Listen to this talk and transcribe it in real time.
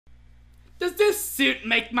Does this suit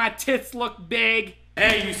make my tits look big?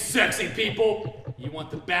 Hey, you sexy people. You want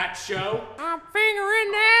the Bat Show? I'm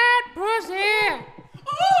fingering that pussy.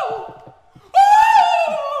 Oh!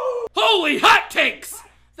 Oh! Holy hotcakes!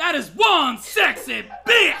 That is one sexy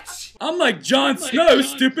bitch! I'm like Jon Snow's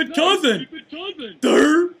stupid cousin.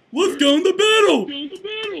 Durr! Let's go in the battle!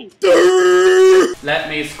 Durr! Let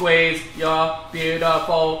me squeeze your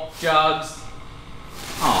beautiful jugs.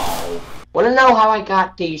 Oh. Wanna know how I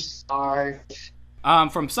got these scars?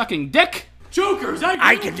 From sucking dick? Jokers,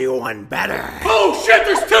 I can do one better. Oh shit,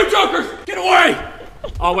 there's two jokers! Get away!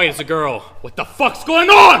 Oh wait, it's a girl. What the fuck's going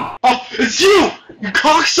on? Oh, it's you! You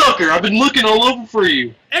cocksucker! I've been looking all over for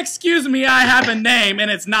you. Excuse me, I have a name and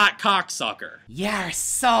it's not cocksucker. Your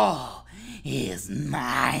soul is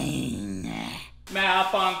mine.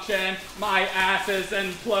 Malfunction, my ass is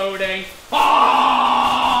imploding.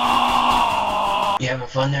 Ah! You having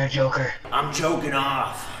fun there, Joker? I'm choking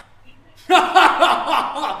off.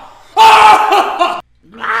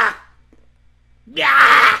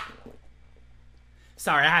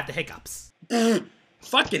 Sorry, I had the hiccups.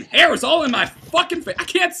 Fucking hair is all in my fucking face. I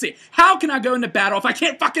can't see. How can I go into battle if I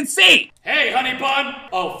can't fucking see? Hey, honey bun.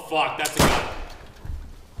 Oh, fuck, that's a gun.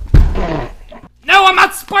 No, I'm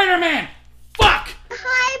not Spider-Man. Fuck.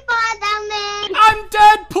 Hi, Spider-Man. I'm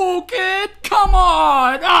Deadpool, kid. Come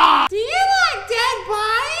on. Ah. Do you want dead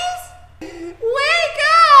bodies? Wake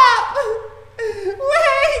up!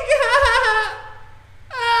 Wake up!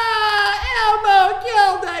 Elmo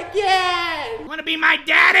killed again! Wanna be my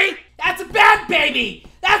daddy? That's a bad baby.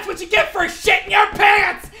 That's what you get for shitting your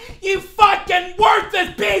pants. You fucking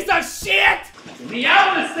worthless piece of shit. Get me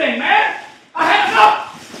out of this thing, man. I have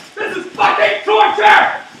enough. This is fucking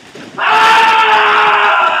torture.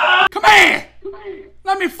 Ah! Come here.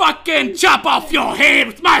 Let me fucking chop off your head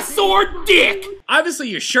with my sword dick! Obviously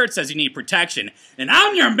your shirt says you need protection, and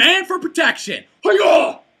I'm your man for protection!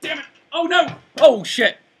 Hi-yah! Damn it! Oh no! Oh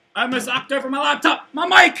shit! I almost knocked over my laptop! My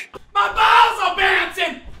mic! My balls are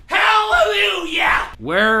bouncing! Hallelujah!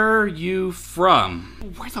 Where are you from?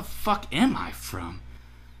 Where the fuck am I from?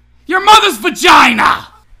 Your mother's vagina!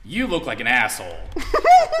 You look like an asshole.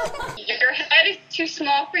 Your head is too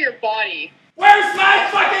small for your body. Where's my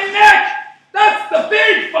fucking neck? That's the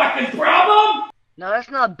big fucking problem! No, that's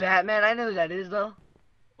not Batman. I know who that is, though.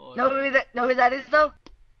 Know who that is, though?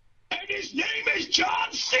 And his name is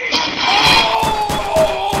John C.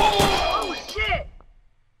 Oh, shit!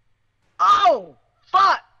 Oh,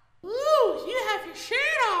 fuck! Ooh, you have your shirt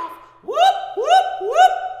off. Whoop, whoop,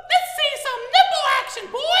 whoop. Let's see some nipple action,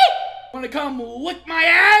 boy. Wanna come lick my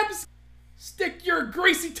abs? Stick your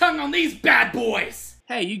greasy tongue on these bad boys!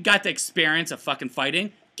 Hey, you got the experience of fucking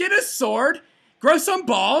fighting. Get a sword, grow some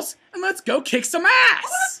balls, and let's go kick some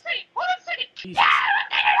ass!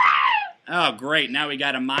 Oh great, now we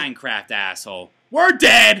got a Minecraft asshole. We're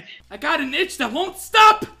dead! I got an itch that won't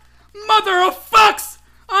stop! Mother of fucks!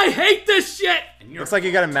 I hate this shit! Looks like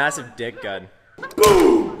you got a massive dick gun.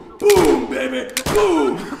 Boom! Boom, baby!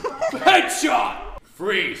 Boom! Headshot!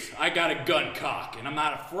 Freeze, I got a gun cock, and I'm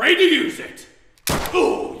not afraid to use it!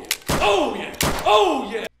 Oh yeah! Oh yeah! Oh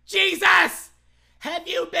yeah! Jesus! Have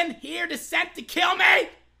you been here to sent to kill me?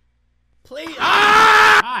 Please.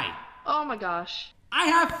 Ah! Hi. Oh my gosh. I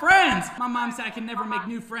have friends. My mom said I can never make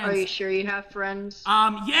new friends. Are you sure you have friends?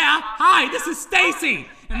 Yeah. Hi, this is Stacy.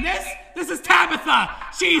 And this is Tabitha.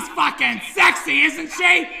 She's fucking sexy, isn't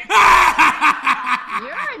she?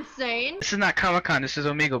 You're insane. This is not Comic-Con, this is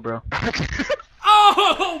Omegle, bro.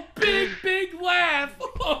 Oh, big laugh.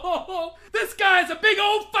 Oh, this guy's a big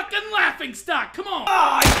old fucking laughing stock. Come on.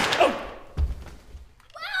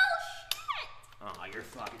 Oh, you're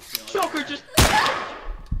fucking silly. Joker just...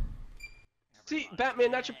 See, Batman,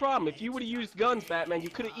 that's your problem. If you would have used guns, Batman, you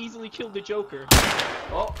could have easily killed the Joker.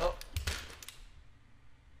 Oh.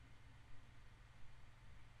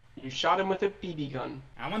 You shot him with a BB gun.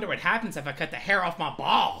 I wonder what happens if I cut the hair off my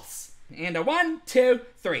balls. And a 1, 2,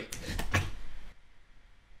 3.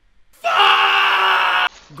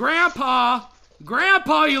 Fuck! Grandpa,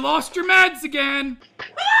 you lost your meds again.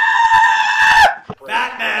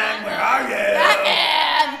 Batman, where are you?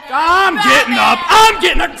 Batman! I'm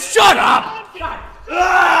getting up. Shut up! You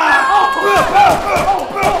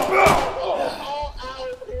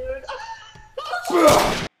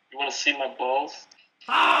want to see my balls?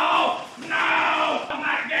 Oh, no! I'm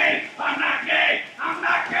not gay!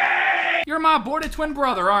 You're my aborted twin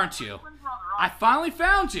brother, aren't you? I finally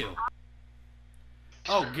found you.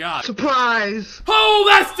 Oh, God. Surprise! Oh,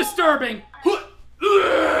 that's disturbing!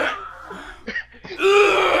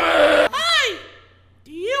 Hi!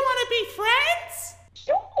 Do you want to be friends?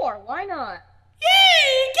 Sure, why not?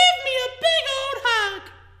 Yay! Give me a big old hug!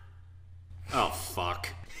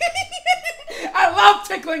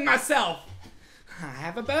 tickling myself. I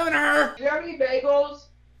have a boner. Do you have any bagels?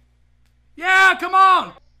 Yeah, come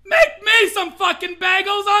on. Make me some fucking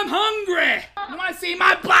bagels. I'm hungry. You wanna see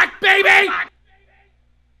my black baby?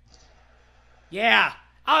 Yeah,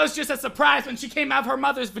 I was just as surprised when she came out of her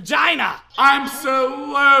mother's vagina. I'm so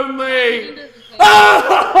lonely.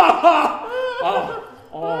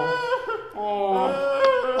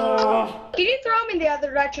 Can you throw him in the other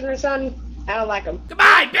direction or something? I don't like him.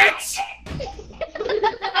 Goodbye, bitch.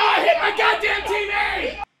 I hit my goddamn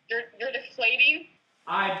TV. You're deflating.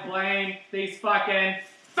 I blame these fucking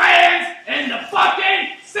fans in the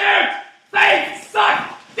fucking suit. They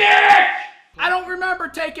suck dick. I don't remember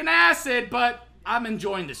taking acid, but I'm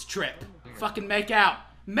enjoying this trip. Fucking make out.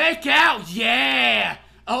 Make out, yeah.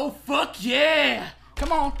 Oh, fuck yeah.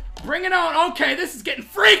 Come on, bring it on. Okay, this is getting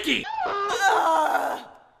freaky.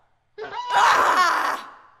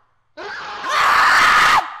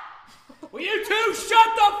 Will you two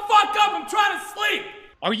shut the fuck up? I'm trying to sleep.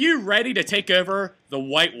 Are you ready to take over the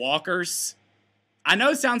White Walkers? I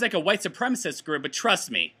know it sounds like a white supremacist group, but trust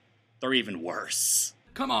me, they're even worse.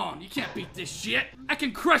 Come on, you can't beat this shit. I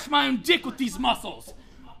can crush my own dick with these muscles.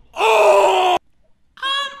 Oh!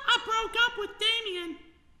 I broke up with Damien.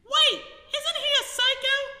 Wait, isn't he a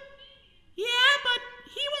psycho? Yeah, but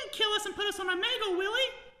he won't kill us and put us on Omegle, will he?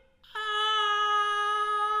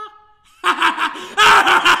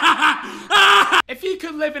 If you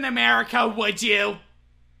could live in America, would you?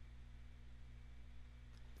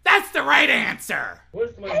 That's the right answer.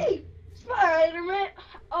 Hey, Spider-Man.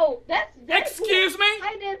 Oh, that's Deadpool. Excuse me?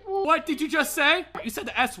 Hi, Deadpool. What did you just say? You said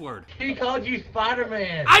the S word. He called you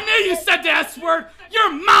Spider-Man. I knew you said the S word.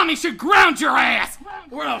 Your mommy should ground your ass,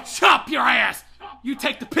 or I'll chop your ass. You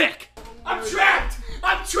take the pick. I'm trapped.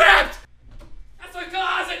 I'm trapped. That's a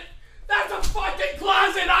closet. That's a fucking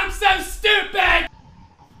closet. I'm so stupid.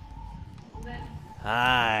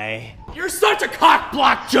 Hi. You're such a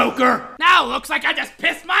cockblock, Joker. Now it looks like I just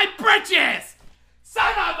pissed my britches.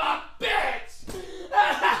 Son of a bitch.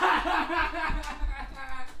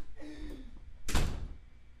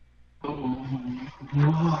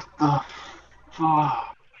 What the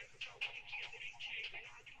fuck?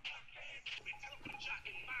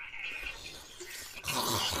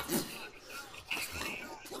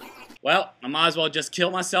 Well, I might as well just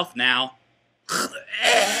kill myself now.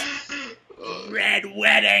 Red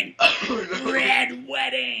wedding. Red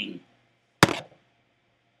wedding.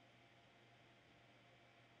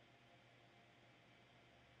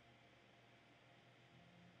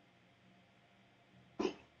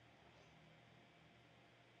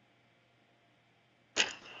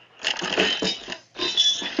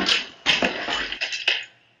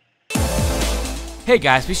 Hey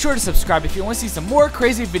guys, be sure to subscribe if you want to see some more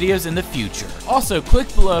crazy videos in the future. Also, click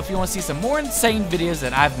below if you want to see some more insane videos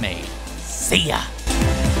that I've made. See ya!